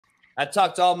I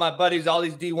talked to all my buddies, all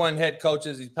these D1 head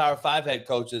coaches, these Power 5 head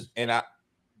coaches, and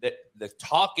the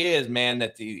talk is, man,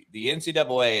 that the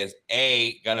NCAA is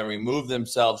going to remove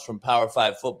themselves from Power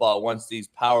 5 football once these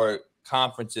power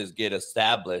conferences get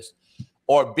established,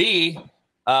 or B,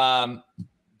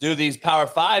 do these Power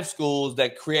 5 schools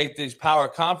that create these power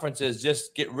conferences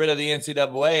just get rid of the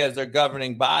NCAA as their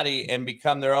governing body and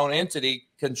become their own entity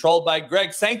controlled by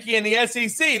Greg Sankey and the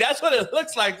SEC. That's what it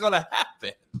looks like going to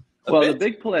happen. Well, the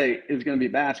big play is going to be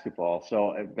basketball.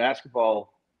 So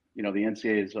basketball, the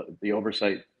NCAA is the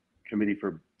oversight committee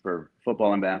for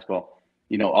football and basketball.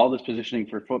 All this positioning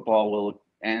for football will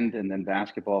end, and then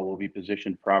basketball will be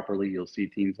positioned properly. You'll see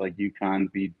teams like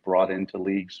UConn be brought into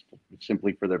leagues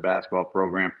simply for their basketball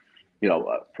program.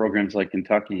 Programs like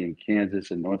Kentucky and Kansas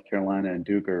and North Carolina and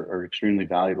Duke are extremely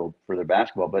valuable for their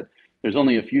basketball. But there's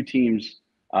only a few teams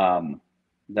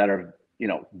that are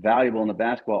valuable in the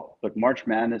basketball. But March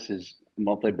Madness is a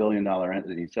multi-billion-dollar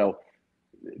entity. So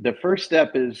the first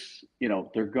step is,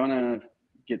 they're going to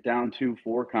get down to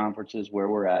 4 conferences where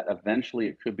we're at. Eventually,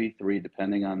 it could be 3,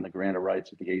 depending on the grant of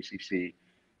rights of the ACC,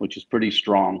 which is pretty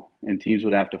strong. And teams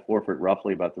would have to forfeit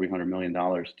roughly about $300 million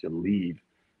to leave.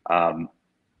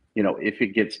 If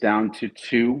it gets down to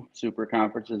 2 super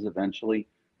conferences eventually,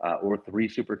 or 3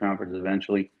 super conferences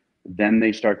eventually, then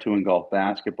they start to engulf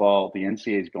basketball. The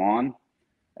NCAA is gone.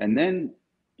 And then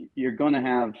you're going to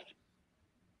have,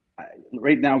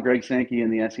 right now, Greg Sankey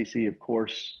and the SEC, of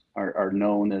course, are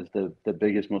known as the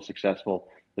biggest, most successful,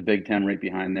 the Big Ten right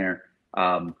behind there.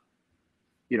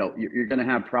 You're going to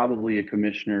have probably a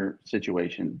commissioner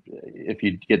situation if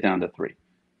you get down to 3.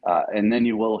 And then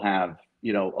you will have, a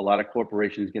lot of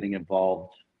corporations getting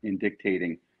involved in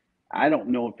dictating. I don't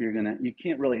know if you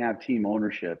can't really have team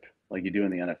ownership like you do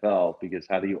in the NFL, because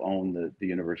how do you own the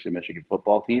University of Michigan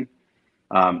football team?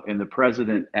 And the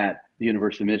president at the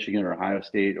University of Michigan or Ohio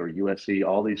State or USC,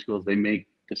 all these schools, they make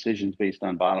decisions based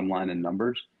on bottom line and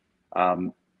numbers.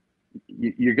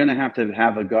 You're going to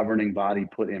have a governing body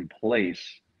put in place.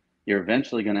 You're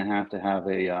eventually going to have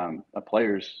a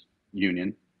players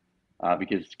union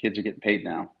because kids are getting paid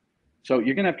now. So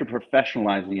you're going to have to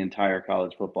professionalize the entire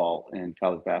college football and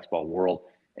college basketball world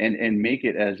and make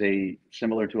it as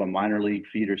similar to a minor league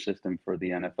feeder system for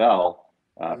the NFL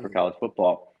for college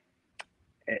football.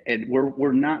 And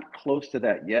we're not close to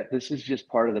that yet. This is just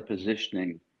part of the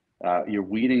positioning. You're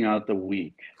weeding out the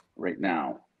weak right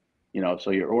now.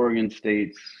 So your Oregon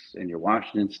States and your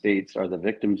Washington States are the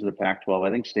victims of the Pac-12.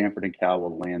 I think Stanford and Cal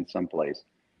will land someplace.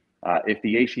 If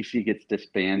the ACC gets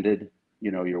disbanded,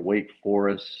 your Wake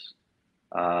Forest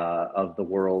of the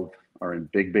world are in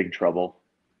big, big trouble.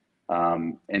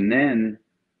 And then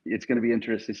it's going to be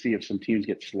interesting to see if some teams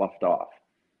get sloughed off.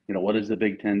 What does the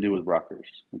Big Ten do with Rutgers,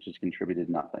 which has contributed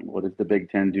nothing? What does the Big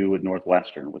Ten do with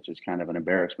Northwestern, which is kind of an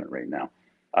embarrassment right now?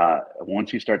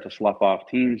 Once you start to slough off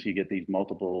teams, you get these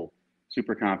multiple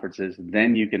super conferences,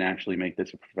 then you can actually make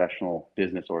this a professional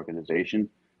business organization.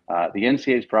 The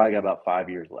NCAA's probably got about 5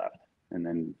 years left, and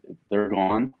then they're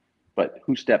gone. But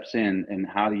who steps in, and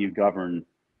how do you govern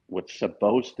what's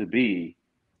supposed to be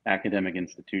academic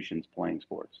institutions playing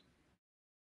sports?